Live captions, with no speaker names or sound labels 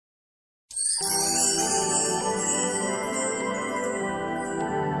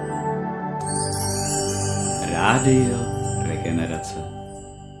RadioRegenerace.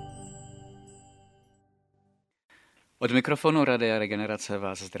 Od mikrofonu RadioRegenerace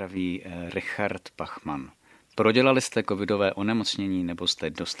vás zdraví Richard Pachman. Prodělali jste covidové onemocnění nebo jste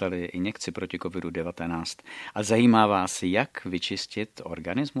dostali injekci proti covidu-19 a zajímá vás, jak vyčistit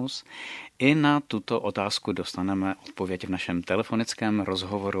organismus? I na tuto otázku dostaneme odpověď v našem telefonickém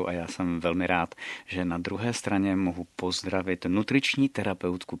rozhovoru a já jsem velmi rád, že na druhé straně mohu pozdravit nutriční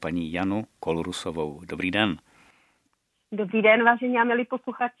terapeutku paní Janou Kolrusovou. Dobrý den. Dobrý den, vážení a milí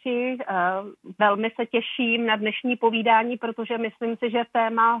posluchači. Velmi se těším na dnešní povídání, protože myslím si, že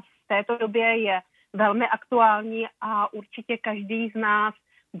téma v této době je velmi aktuální a určitě každý z nás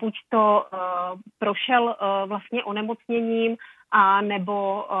buď to prošel vlastně onemocněním a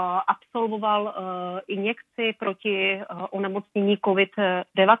nebo absolvoval injekci proti onemocnění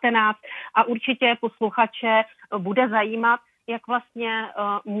COVID-19 a určitě posluchače bude zajímat, jak vlastně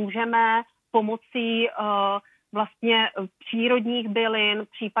můžeme pomocí vlastně přírodních bylin, v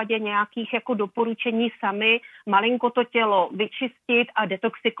případě nějakých jako doporučení sami, malinko to tělo vyčistit a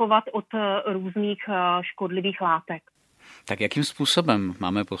detoxikovat od různých škodlivých látek. Tak jakým způsobem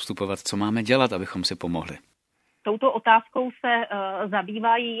máme postupovat, co máme dělat, abychom si pomohli? Touto otázkou se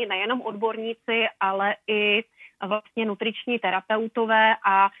zabývají nejenom odborníci, ale i vlastně nutriční terapeutové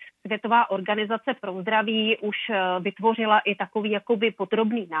a Světová organizace pro zdraví už vytvořila i takový jakoby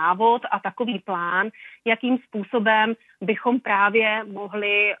podrobný návod a takový plán, jakým způsobem bychom právě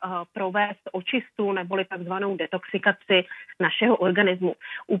mohli provést očistu neboli takzvanou detoxikaci našeho organismu.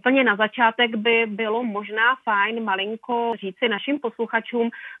 Úplně na začátek by bylo možná fajn malinko říci našim posluchačům,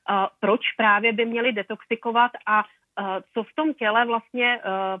 proč právě by měli detoxikovat a co v tom těle vlastně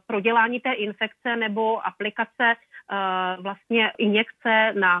prodělání té infekce nebo aplikace vlastně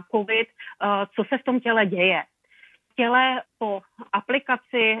injekce na COVID, co se v tom těle děje. V těle po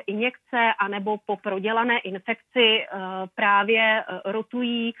aplikaci injekce anebo po prodělané infekci právě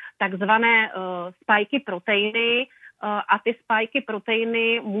rotují takzvané spajky proteiny a ty spajky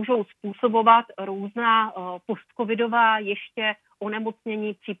proteiny můžou způsobovat různá postcovidová ještě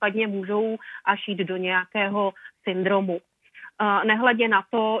onemocnění, případně můžou až jít do nějakého syndromu. Nehledě na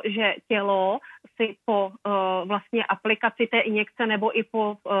to, že tělo si po vlastně aplikaci té injekce nebo i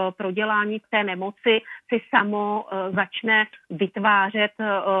po prodělání té nemoci si samo začne vytvářet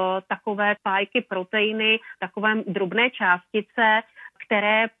takové spajky proteiny, takové drobné částice,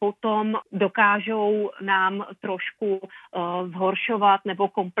 které potom dokážou nám trošku zhoršovat nebo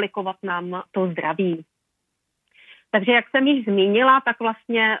komplikovat nám to zdraví. Takže jak jsem již zmínila, tak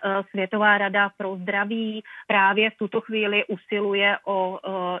vlastně Světová rada pro zdraví právě v tuto chvíli usiluje o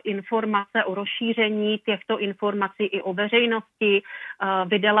informace, o rozšíření těchto informací i o veřejnosti.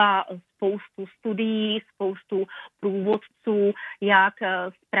 Vydala spoustu studií, spoustu průvodců, jak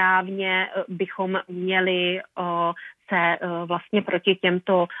správně bychom měli se vlastně proti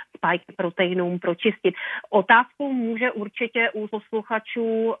těmto spike proteinům pročistit. Otázkou může určitě u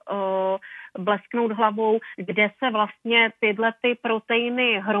posluchačů blesknout hlavou, kde se vlastně tyhle ty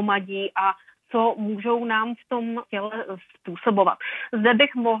proteiny hromadí a co můžou nám v tom těle způsobovat. Zde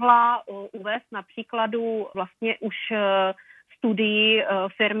bych mohla uvést na příkladu vlastně už studii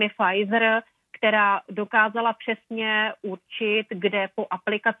firmy Pfizer, která dokázala přesně určit, kde po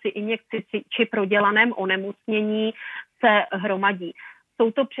aplikaci injekci či prodělaném onemocnění se hromadí.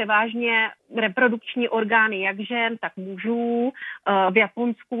 Jsou to převážně reprodukční orgány jak žen, tak mužů. V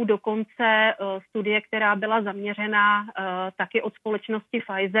Japonsku dokonce studie, která byla zaměřena taky od společnosti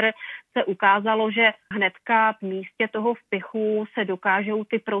Pfizer, se ukázalo, že hnedka v místě toho vpichu se dokážou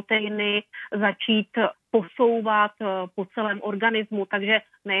ty proteiny začít posouvat po celém organismu, takže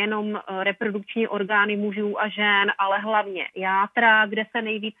nejenom reprodukční orgány mužů a žen, ale hlavně játra, kde se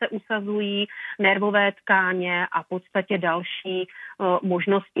nejvíce usazují, nervové tkáně a v podstatě další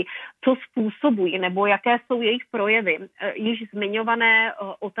možnosti. Co způsobují nebo jaké jsou jejich projevy? Již zmiňované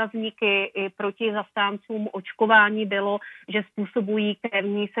otazníky i proti zastáncům očkování bylo, že způsobují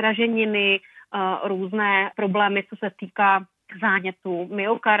krevní sraženiny, různé problémy, co se týká zánětu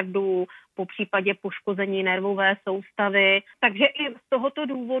myokardu, po případě poškození nervové soustavy. Takže i z tohoto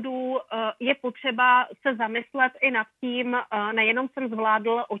důvodu je potřeba se zamyslet i nad tím, nejenom jsem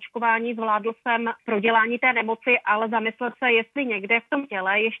zvládl očkování, zvládl jsem prodělání té nemoci, ale zamyslet se, jestli někde v tom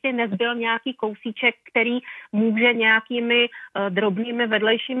těle ještě nezbyl nějaký kousíček, který může nějakými drobnými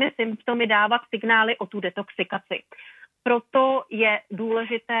vedlejšími symptomy dávat signály o tu detoxikaci. Proto je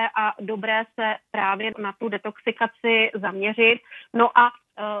důležité a dobré se právě na tu detoxikaci zaměřit. No a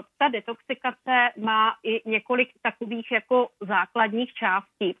ta detoxikace má i několik takových jako základních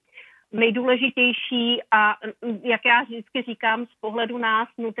částí. nejdůležitější a jak já vždycky říkám z pohledu nás,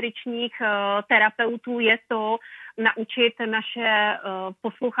 nutričních terapeutů, je to naučit naše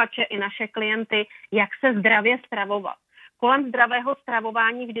posluchače i naše klienty, jak se zdravě stravovat. Kolem zdravého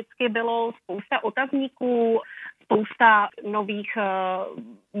stravování vždycky bylo spousta otazníků, spousta nových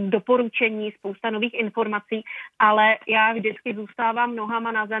doporučení, spousta nových informací, ale já vždycky zůstávám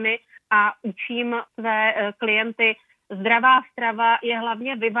nohama na zemi a učím své klienty. Zdravá strava je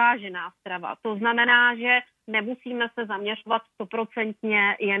hlavně vyvážená strava. To znamená, že nemusíme se zaměřovat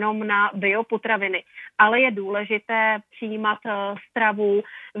 100% jenom na biopotraviny, ale je důležité přijímat stravu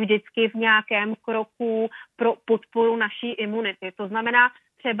vždycky v nějakém kroku pro podporu naší imunity. To znamená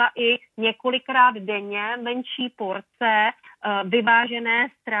třeba i několikrát denně menší porce vyvážené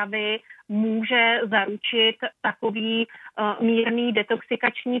stravy může zaručit takový mírný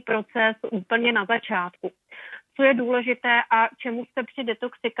detoxikační proces úplně na začátku. Co je důležité a čemu se při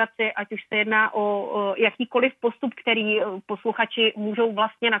detoxikaci, ať už se jedná o jakýkoliv postup, který posluchači můžou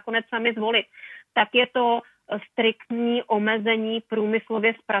vlastně nakonec sami zvolit, tak je to striktní omezení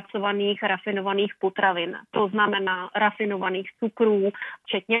průmyslově zpracovaných rafinovaných potravin. To znamená rafinovaných cukrů,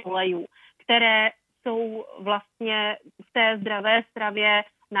 včetně olejů, které jsou vlastně v té zdravé stravě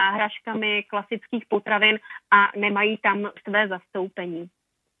náhražkami klasických potravin a nemají tam své zastoupení.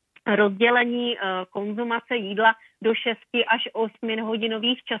 Rozdělení konzumace jídla do 6 až 8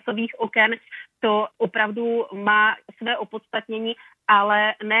 hodinových časových oken, to opravdu má své opodstatnění,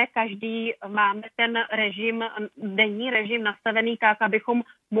 ale ne každý máme ten denní režim nastavený tak, abychom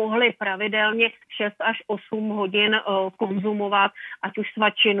mohli pravidelně 6 až 8 hodin konzumovat, ať už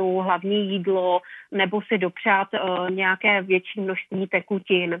svačinu, hlavní jídlo, nebo si dopřát nějaké větší množství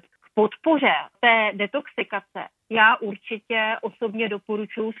tekutin. V podpoře té detoxikace já určitě osobně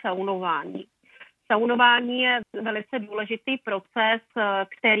doporučuji saunování. Saunování je velice důležitý proces,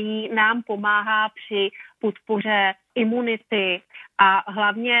 který nám pomáhá při podpoře imunity a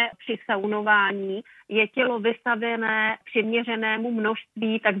hlavně při saunování je tělo vystavené přiměřenému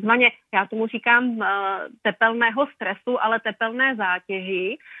množství takzvaně, já tomu říkám tepelného stresu, ale tepelné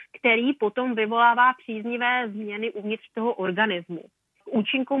zátěži, který potom vyvolává příznivé změny uvnitř toho organismu.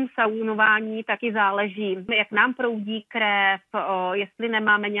 Účinkům saunování taky záleží, jak nám proudí krev, jestli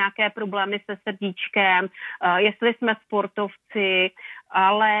nemáme nějaké problémy se srdíčkem, jestli jsme sportovci,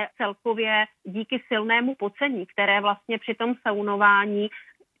 ale celkově díky silnému pocení, které vlastně při tom saunování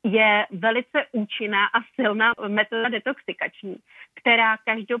je velice účinná a silná metoda detoxikační, která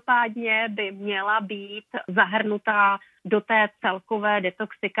každopádně by měla být zahrnutá do té celkové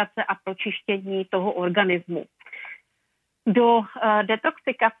detoxikace a pročištění toho organismu. Do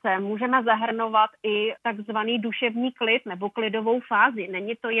detoxikace můžeme zahrnovat i takzvaný duševní klid nebo klidovou fázi.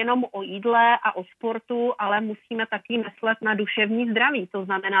 Není to jenom o jídle a o sportu, ale musíme taky myslet na duševní zdraví. To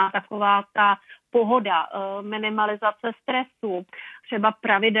znamená taková ta pohoda, minimalizace stresu, třeba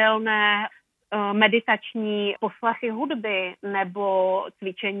pravidelné meditační poslechy hudby nebo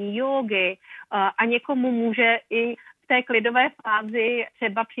cvičení jógy a někomu může i v té klidové fázi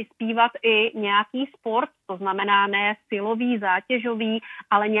třeba přispívat i nějaký sport, to znamená ne silový, zátěžový,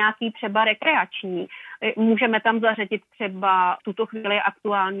 ale nějaký třeba rekreační. Můžeme tam zařadit třeba v tuto chvíli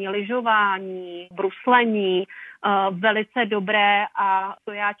aktuální lyžování, bruslení, velice dobré a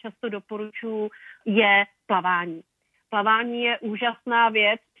to já často doporučuji je plavání. Plavání je úžasná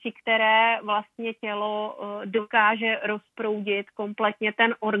věc, při které vlastně tělo dokáže rozproudit kompletně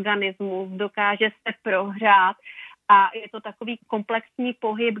ten organismus, dokáže se prohřát a je to takový komplexní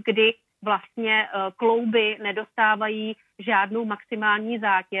pohyb, kdy vlastně klouby nedostávají žádnou maximální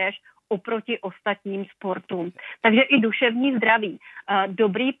zátěž oproti ostatním sportům. Takže i duševní zdraví.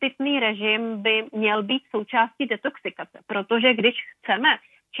 Dobrý pitný režim by měl být součástí detoxikace, protože když chceme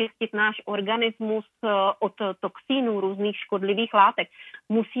čistit náš organismus od toxínů, různých škodlivých látek,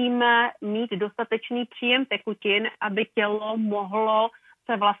 musíme mít dostatečný příjem tekutin, aby tělo mohlo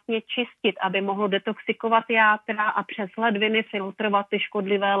se vlastně čistit, aby mohlo detoxikovat játra a přes ledviny filtrovat ty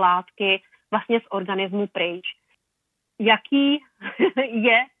škodlivé látky vlastně z organismu pryč. Jaký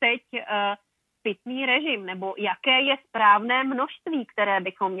je teď pitný režim, nebo jaké je správné množství, které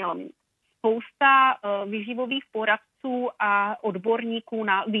bychom měli mít? Spousta výživových poradců a odborníků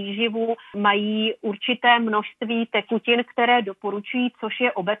na výživu mají určité množství tekutin, které doporučují, což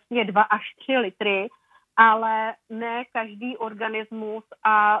je obecně 2 až 3 litry, ale ne každý organismus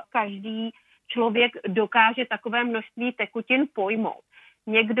a každý člověk dokáže takové množství tekutin pojmout.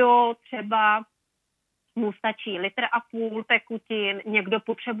 Někdo třeba mu stačí 1,5 litru tekutin, někdo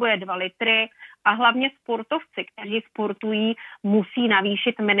potřebuje 2 litry a hlavně sportovci, kteří sportují, musí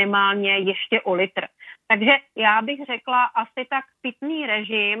navýšit minimálně ještě o litr. Takže já bych řekla asi tak pitný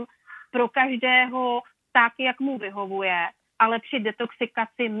režim pro každého tak, jak mu vyhovuje, ale při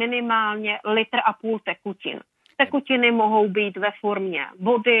detoxikaci minimálně 1,5 litru tekutin. Tekutiny mohou být ve formě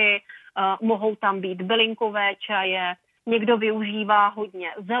vody, mohou tam být bylinkové čaje, někdo využívá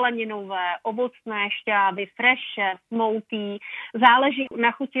hodně zeleninové, ovocné šťávy, freše, smoothie. Záleží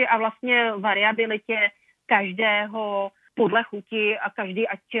na chuti a vlastně variabilitě každého podle chuti a každý,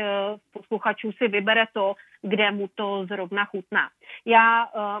 ať posluchačů si vybere to, kde mu to zrovna chutná. Já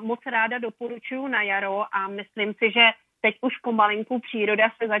moc ráda doporučuji na jaro a myslím si, že teď už pomalinku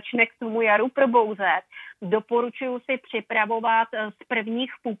příroda se začne k tomu jaru probouzet. Doporučuji si připravovat z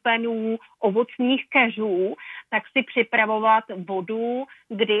prvních pupenů ovocných keřů, tak si připravovat vodu,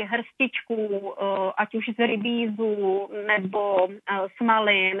 kdy hrstičku, ať už z rybízu, nebo z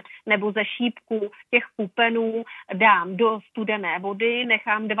malin, nebo ze šípků těch pupenů dám do studené vody,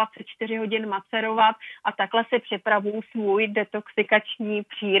 nechám 24 hodin macerovat a takhle si připravuju svůj detoxikační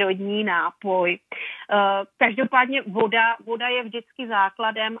přírodní nápoj. Každopádně voda je vždycky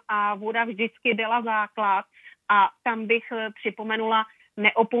základem a voda vždycky byla základ a tam bych připomenula,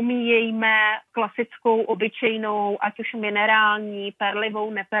 neopomíjejme klasickou, obyčejnou, ať už minerální,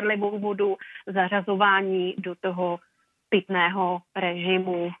 perlivou, neperlivou vodu, zařazování do toho pitného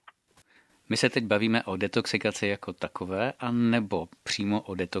režimu. My se teď bavíme o detoxikaci jako takové, a nebo přímo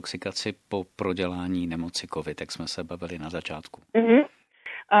o detoxikaci po prodělání nemoci COVID, jak jsme se bavili na začátku.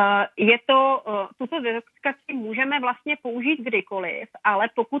 Tuto detoxikaci můžeme vlastně použít kdykoliv, ale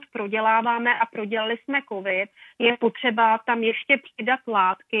pokud proděláváme a prodělali jsme COVID, je potřeba tam ještě přidat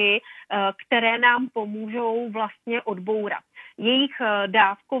látky, které nám pomůžou vlastně odbourat. Jejich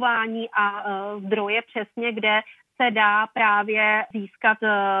dávkování a zdroje přesně, kde se dá právě získat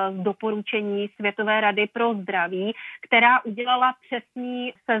z doporučení Světové rady pro zdraví, která udělala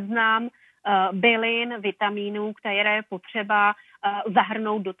přesný seznam bylin, vitamínů, které je potřeba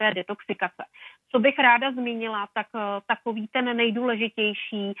zahrnout do té detoxikace. Co bych ráda zmínila, tak takový ten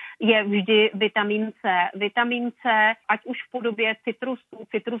nejdůležitéjší je vždy vitamin C. Vitamin C, ať už v podobě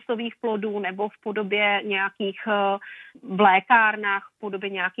citrusových plodů nebo v podobě nějakých v lékárnách, v podobě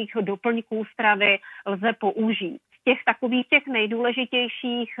nějakých doplňků stravy lze použít. Z těch takových těch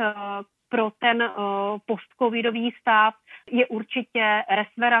nejdůležitějších pro ten postcovidový stav je určitě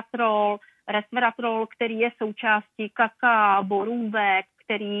resveratrol, který je součástí kakaa, borůvek,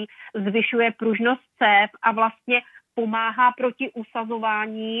 který zvyšuje pružnost cév a vlastně pomáhá proti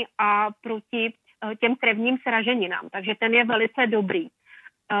usazování a proti těm krevním sraženinám. Takže ten je velice dobrý.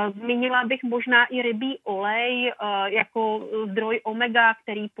 Zmínila bych možná i rybí olej jako zdroj omega,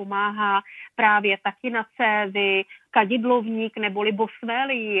 který pomáhá právě taky na cévy. Kadidlovník neboli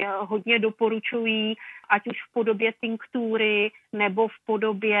boswelly hodně doporučují, ať už v podobě tinktury nebo v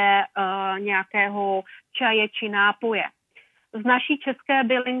podobě nějakého čaje či nápoje. Z naší české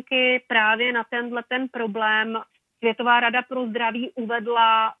bylinky právě na ten problém Světová rada pro zdraví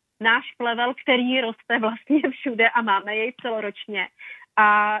uvedla náš plevel, který roste vlastně všude a máme jej celoročně.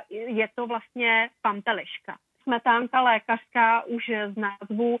 A je to vlastně pampeliška. Smetánka lékařská už z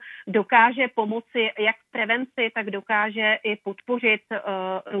názvu dokáže pomoci jak v prevenci, tak dokáže i podpořit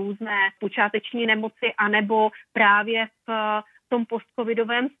různé počáteční nemoci, anebo právě v tom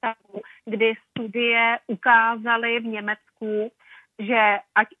postcovidovém stavu, kdy studie ukázaly v Německu, že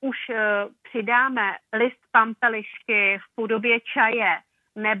ať už přidáme list pampelišky v podobě čaje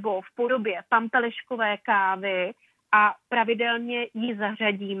nebo v podobě pampeliškové kávy a pravidelně ji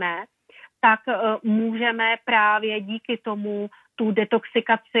zařadíme, tak můžeme právě díky tomu tu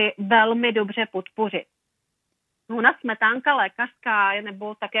detoxikaci velmi dobře podpořit. Ona smetánka lékařská,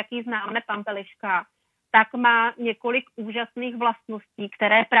 nebo tak, jak ji známe pampeliška, tak má několik úžasných vlastností,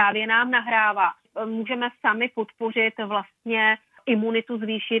 které právě nám nahrává. Můžeme sami podpořit vlastně imunitu,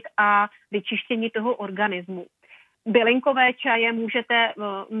 zvýšit a vyčištění toho organismu. Bylinkové čaje můžete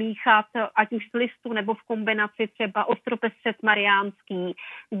míchat ať už z listu nebo v kombinaci třeba ostropestřes mariánský,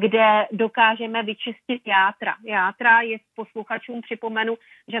 kde dokážeme vyčistit játra. Játra je posluchačům připomenu,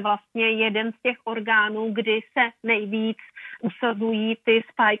 že vlastně jeden z těch orgánů, kdy se nejvíc usazují ty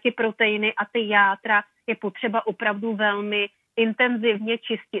spajky proteiny a ty játra, je potřeba opravdu velmi intenzivně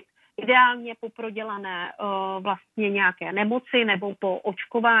čistit. Ideálně po prodělané vlastně nějaké nemoci nebo po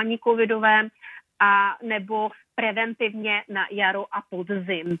očkování covidovém a nebo preventivně na jaro a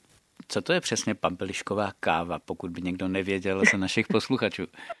podzim. Co to je přesně pampelišková káva, pokud by někdo nevěděl z našich posluchačů?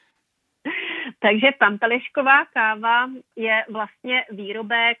 Takže pampelišková káva je vlastně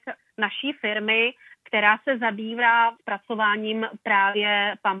výrobek naší firmy, která se zabývá zpracováním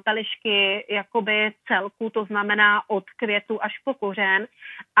právě pampelišky jakoby celku, to znamená od květu až po kořen.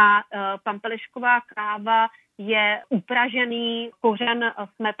 A pampelišková káva je upražený kořen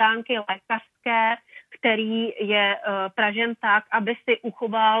smetánky lékařské, který je pražen tak, aby si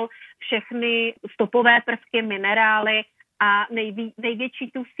uchoval všechny stopové prvky, minerály a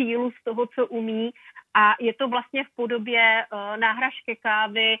největší tu sílu z toho, co umí. A je to vlastně v podobě náhražky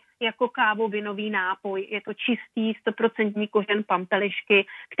kávy jako kávovinový nápoj. Je to čistý 100% kořen pampelišky,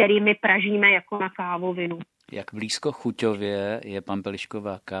 který my pražíme jako na kávovinu. Jak blízko chuťově je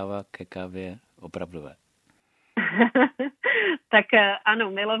pampelišková káva ke kávě opravdové? Tak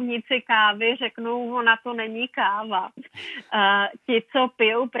ano, milovníci kávy řeknou, ona to není káva. Ti, co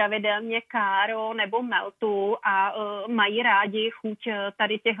pijou pravidelně káro nebo meltu a mají rádi chuť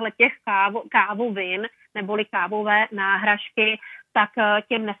tady těchto kávovin neboli kávové náhražky, tak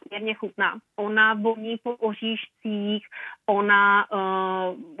těm nesmírně chutná. Ona voní po oříšcích, ona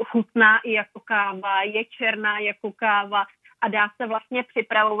chutná i jako káva, je černá jako káva a dá se vlastně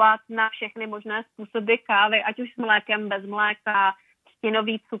připravovat na všechny možné způsoby kávy, ať už s mlékem, bez mléka,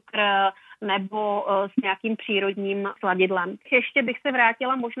 stěnový cukr nebo s nějakým přírodním sladidlem. Ještě bych se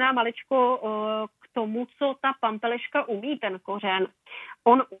vrátila možná maličko k tomu, co ta pampeliška umí, ten kořen.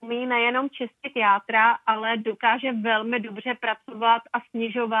 On umí nejenom čistit játra, ale dokáže velmi dobře pracovat a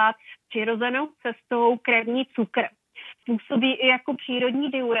snižovat přirozenou cestou krevní cukr. Působí i jako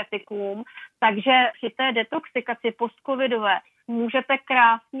přírodní diuretikum, takže při té detoxikaci postcovidové můžete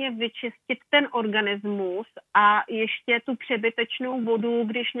krásně vyčistit ten organismus a ještě tu přebytečnou vodu,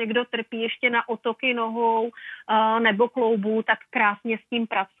 když někdo trpí ještě na otoky nohou nebo kloubů, tak krásně s tím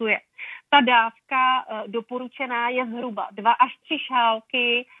pracuje. Ta dávka doporučená je zhruba 2 až 3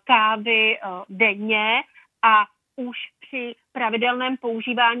 šálky kávy denně a už při pravidelném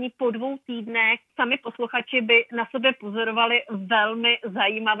používání po 2 týdnech sami posluchači by na sebe pozorovali velmi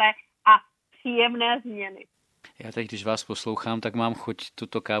zajímavé a příjemné změny. Já teď, když vás poslouchám, tak mám chuť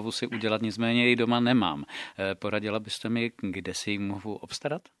tuto kávu si udělat, nicméně ji doma nemám. Poradila byste mi, kde si ji mohu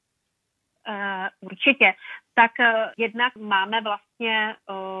obstarat? Určitě. Tak jednak máme vlastně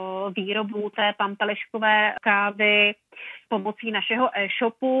výrobu té pampeliškové kávy pomocí našeho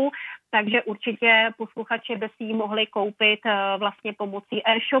e-shopu, takže určitě posluchači by si ji mohli koupit vlastně pomocí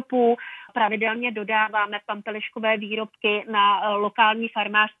e-shopu. Pravidelně dodáváme pampeliškové výrobky na lokální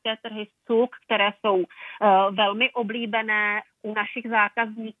farmářské trhy z cuk, které jsou velmi oblíbené u našich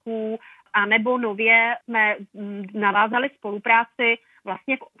zákazníků, a nebo nově jsme navázali spolupráci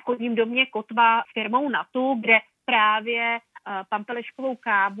vlastně v obchodním domě Kotva s firmou Natu, kde právě pampeliškovou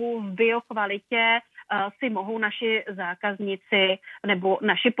kávu v biokvalitě si mohou naši zákazníci nebo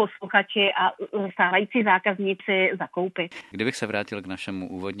naši posluchači a stávající zákazníci zakoupit. Kdybych se vrátil k našemu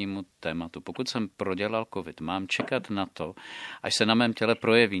úvodnímu tématu, pokud jsem prodělal covid, mám čekat na to, až se na mém těle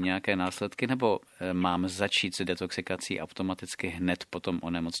projeví nějaké následky, nebo mám začít s detoxikací automaticky hned po tom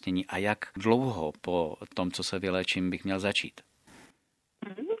onemocnění a jak dlouho po tom, co se vyléčím, bych měl začít?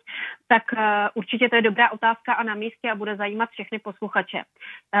 Tak určitě to je dobrá otázka a na místě a bude zajímat všechny posluchače.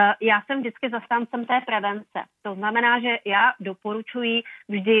 Já jsem vždycky zastáncem té prevence. To znamená, že já doporučuji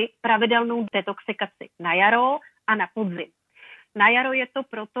vždy pravidelnou detoxikaci na jaro a na podzim. Na jaro je to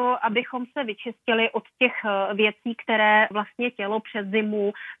proto, abychom se vyčistili od těch věcí, které vlastně tělo přes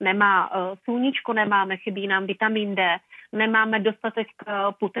zimu nemá. Sluníčko nemáme, chybí nám vitamin D, nemáme dostatek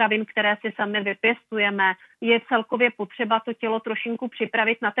potravin, které si sami vypěstujeme. Je celkově potřeba to tělo trošinku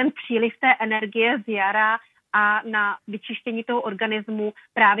připravit na ten příliv té energie z jara a na vyčištění toho organismu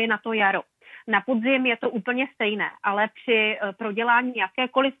právě na to jaro. Na podzim je to úplně stejné, ale při prodělání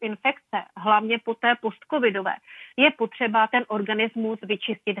jakékoliv infekce, hlavně po té postcovidové, je potřeba ten organismus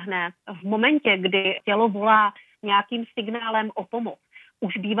vyčistit hned. V momentě, kdy tělo volá nějakým signálem o pomoc,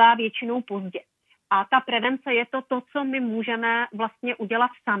 už bývá většinou pozdě. A ta prevence je to, co my můžeme vlastně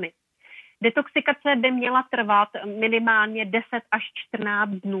udělat sami. Detoxikace by měla trvat minimálně 10 až 14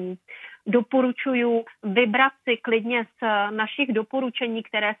 dnů. Doporučuji vybrat si klidně z našich doporučení,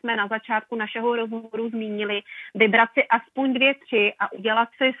 které jsme na začátku našeho rozhovoru zmínili, vybrat si aspoň 2-3 a udělat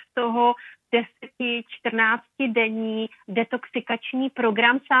si z toho 10-14 denní detoxikační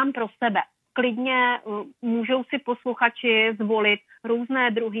program sám pro sebe. Klidně můžou si posluchači zvolit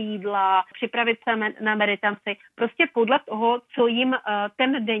různé druhy jídla, připravit se na meditaci, prostě podle toho, co jim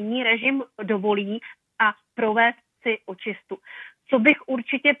ten denní režim dovolí a provést si očistu. Co bych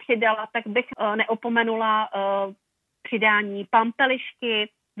určitě přidala, tak bych neopomenula přidání pampelišky,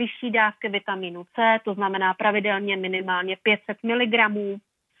 vyšší dávky vitamínu C, to znamená pravidelně minimálně 500 mg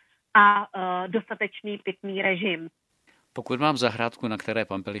a dostatečný pitný režim. Pokud mám zahrádku, na které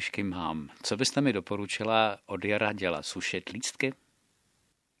pampelišky mám, co byste mi doporučila od jara dělat? Sušit lístky?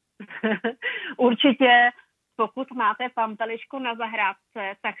 Určitě pokud máte pampelišku na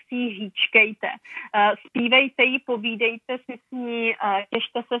zahrádce, tak si ji hýčkejte. Zpívejte ji, povídejte si s ní,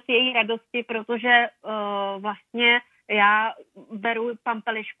 těšte se s její radosti, protože vlastně já beru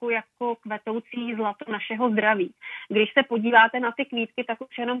pampelišku jako kvetoucí zlato našeho zdraví. Když se podíváte na ty kvítky, tak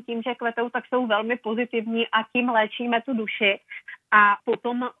už jenom tím, že kvetou, tak jsou velmi pozitivní a tím léčíme tu duši. A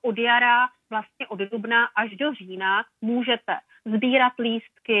potom od jara, vlastně od dubna až do října můžete sbírat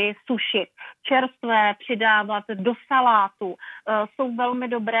lístky, sušit, čerstvé přidávat do salátu, jsou velmi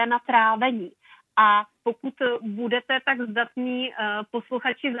dobré na trávení. A pokud budete tak zdatní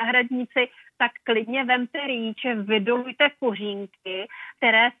posluchači zahradníci, tak klidně vemte rýče, vydolujte kořínky,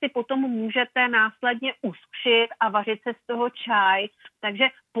 které si potom můžete následně usušit a vařit se z toho čaj. Takže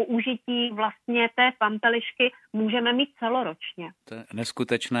použití vlastně té pampelišky můžeme mít celoročně. To je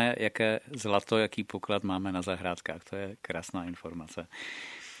neskutečné, jaké zlato, jaký poklad máme na zahrádkách. To je krásná informace.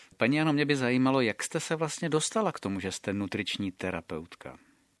 Paní Jano, mě by zajímalo, jak jste se vlastně dostala k tomu, že jste nutriční terapeutka?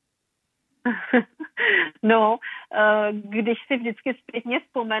 No, když si vždycky zpětně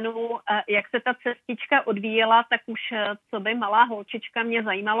vzpomenu, jak se ta cestička odvíjela, tak už co by malá holčička mě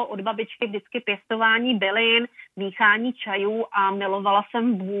zajímalo od babičky vždycky pěstování bylin, míchání čajů a milovala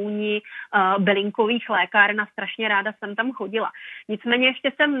jsem vůni bylinkových lékáren a strašně ráda jsem tam chodila. Nicméně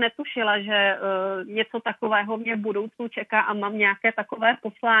ještě jsem netušila, že něco takového mě v budoucnu čeká a mám nějaké takové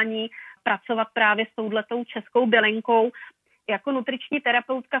poslání pracovat právě s touhletou českou bylinkou. Jako nutriční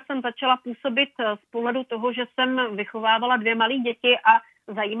terapeutka jsem začala působit z pohledu toho, že jsem vychovávala 2 malé děti a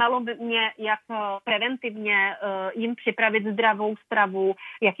zajímalo mě, jak preventivně jim připravit zdravou stravu,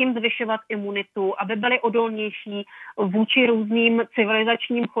 jak jim zvyšovat imunitu, aby byli odolnější vůči různým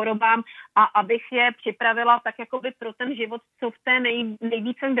civilizačním chorobám a abych je připravila tak jakoby pro ten život, co v té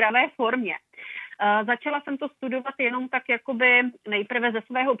nejvíce zdravé formě. Začala jsem to studovat jenom tak jakoby nejprve ze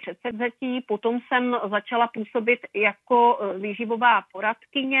svého předsevzetí, potom jsem začala působit jako výživová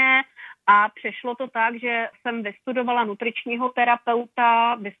poradkyně a přešlo to tak, že jsem vystudovala nutričního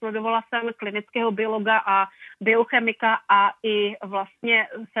terapeuta, vystudovala jsem klinického biologa a biochemika a i vlastně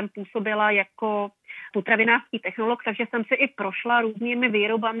jsem působila jako potravinářský technolog, takže jsem si i prošla různými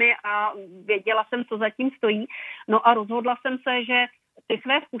výrobami a věděla jsem, co zatím stojí. No a rozhodla jsem se, že ty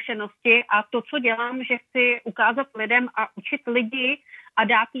své zkušenosti a to, co dělám, že chci ukázat lidem a učit lidi a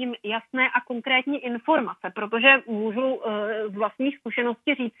dát jim jasné a konkrétní informace, protože můžu z vlastních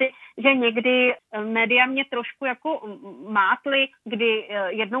zkušeností říci, že někdy média mě trošku jako mátly, kdy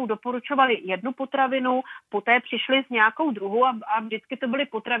jednou doporučovali jednu potravinu, poté přišli s nějakou druhou a vždycky to byly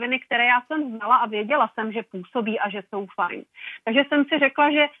potraviny, které já jsem znala a věděla jsem, že působí a že jsou fajn. Takže jsem si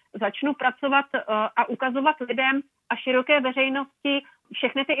řekla, že začnu pracovat a ukazovat lidem a široké veřejnosti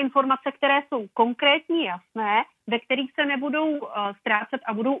všechny ty informace, které jsou konkrétní, jasné, ve kterých se nebudou ztrácet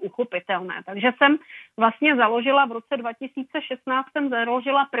a budou uchopitelné. Takže jsem vlastně založila v roce 2016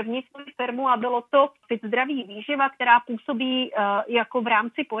 první svou firmu a bylo to Fit Zdraví výživa, která působí jako v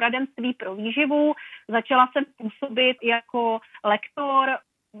rámci poradenství pro výživu. Začala jsem působit jako lektor,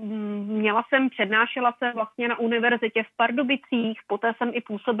 přednášela jsem vlastně na univerzitě v Pardubicích, poté jsem i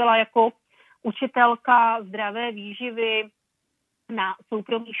působila jako učitelka zdravé výživy na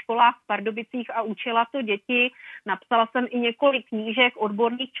soukromých školách v Pardubicích a učila to děti. Napsala jsem i několik knížek,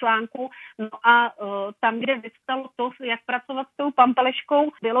 odborných článků. No a tam, kde vyvstalo to, jak pracovat s tou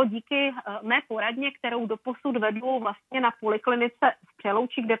pampeliškou, bylo díky mé poradně, kterou doposud vedu vlastně na poliklinice v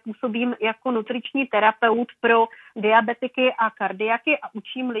Přelouči, kde působím jako nutriční terapeut pro diabetiky a kardiaky a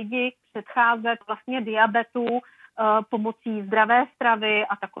učím lidi předcházet vlastně diabetu pomocí zdravé stravy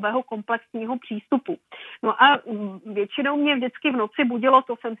a takového komplexního přístupu. No a většinou mě vždycky v noci budilo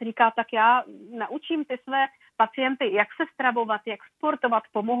to, jsem si říkala, tak já naučím ty své pacienty, jak se stravovat, jak sportovat,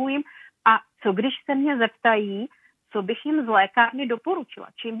 pomohu jim a co když se mě zeptají, co bych jim z lékárny doporučila,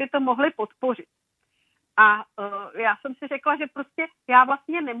 čím by to mohli podpořit. A já jsem si řekla, že prostě já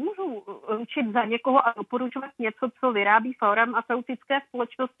vlastně nemůžu učit za někoho a doporučovat něco, co vyrábí farmaceutické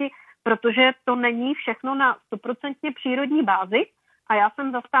společnosti, protože to není všechno na 100% přírodní bázi a já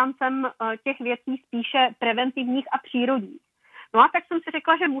jsem zastáncem těch věcí spíše preventivních a přírodních. No a tak jsem si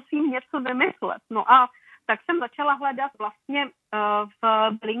řekla, že musím něco vymyslet. No a tak jsem začala hledat vlastně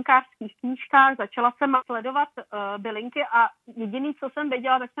v bylinkářských knížkách, začala jsem sledovat bylinky a jediný, co jsem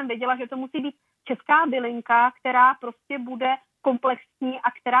věděla, tak jsem věděla, že to musí být česká bylinka, která prostě bude komplexní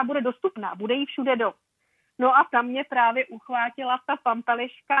a která bude dostupná, bude jí všude dost. No a tam mě právě uchvátila ta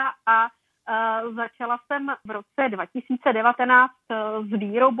pampeliška a začala jsem v roce 2019 s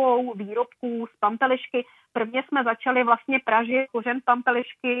výrobou výrobků z pampelišky. Prvně jsme začali vlastně pražit kořen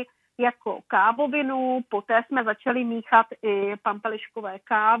pampelišky jako kávovinu, poté jsme začali míchat i pampeliškové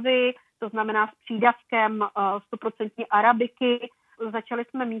kávy, to znamená s přídavkem 100% arabiky. Začali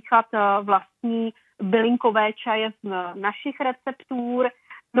jsme míchat vlastní bylinkové čaje z našich receptur.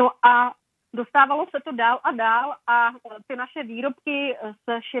 No a dostávalo se to dál a dál a ty naše výrobky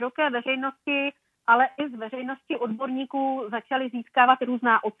z široké veřejnosti, ale i z veřejnosti odborníků začaly získávat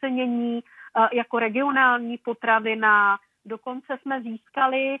různá ocenění jako regionální potravina. Dokonce jsme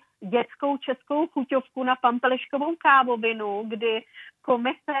získali dětskou českou chuťovku na pampeliškovou kávovinu, kdy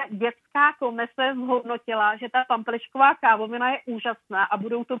dětská komise zhodnotila, že ta pampelišková kávovina je úžasná a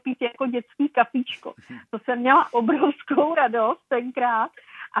budou to pít jako dětský kafíčko. To jsem měla obrovskou radost tenkrát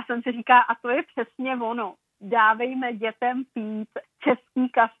a jsem si říkala, a to je přesně ono. Dávejme dětem pít český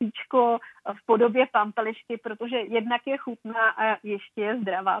kafíčko v podobě pampelišky, protože jednak je chutná a ještě je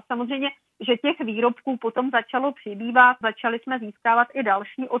zdravá. Samozřejmě, že těch výrobků potom začalo přibývat, začali jsme získávat i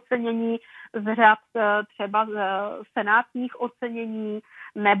další ocenění z řad třeba z senátních ocenění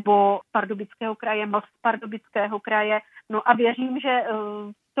nebo z Pardubického kraje, z Pardubického kraje. No a věřím, že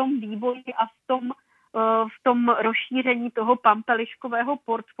v tom vývoji a v tom rozšíření toho pampeliškového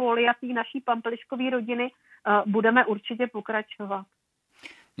portfolia té naší pampeliškové rodiny budeme určitě pokračovat.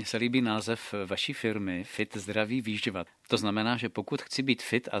 Mně se líbí název vaší firmy Fit, zdraví, výživa. To znamená, že pokud chci být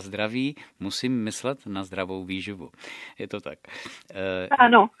fit a zdravý, musím myslet na zdravou výživu. Je to tak?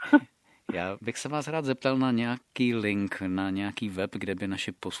 Ano. Já bych se vás rád zeptal na nějaký link, na nějaký web, kde by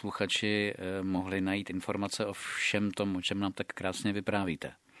naši posluchači mohli najít informace o všem tom, o čem nám tak krásně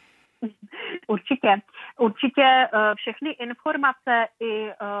vyprávíte. Určitě všechny informace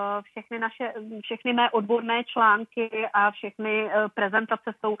i všechny mé odborné články a všechny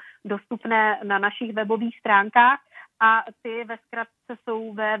prezentace jsou dostupné na našich webových stránkách a ty ve zkratce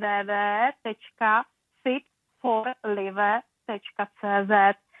jsou www.fitforlive.cz,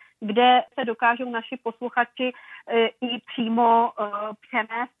 kde se dokážou naši posluchači i přímo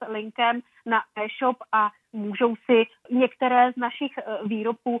přenést linkem na e-shop a můžou si některé z našich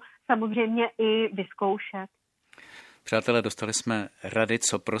výrobků samozřejmě i vyzkoušet. Přátelé, dostali jsme rady,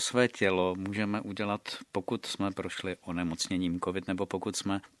 co pro své tělo můžeme udělat, pokud jsme prošli onemocněním COVID nebo pokud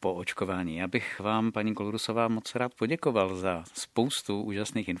jsme po očkování. Já bych vám, paní Kolrusová, moc rád poděkoval za spoustu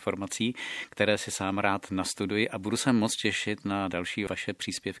úžasných informací, které si sám rád nastuduji a budu se moc těšit na další vaše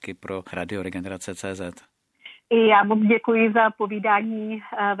příspěvky pro RadioRegenerace.cz. I já moc děkuji za povídání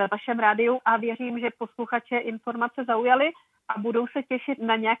ve vašem rádiu a věřím, že posluchače informace zaujaly a budou se těšit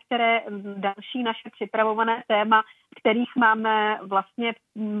na některé další naše připravované téma, kterých máme vlastně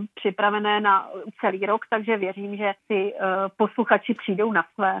připravené na celý rok, takže věřím, že si posluchači přijdou na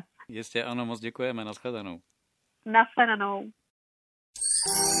své. Jistě ano, moc děkujeme, nashledanou. Nashledanou.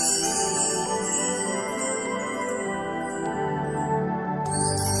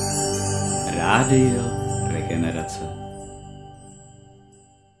 RadioRegenerace.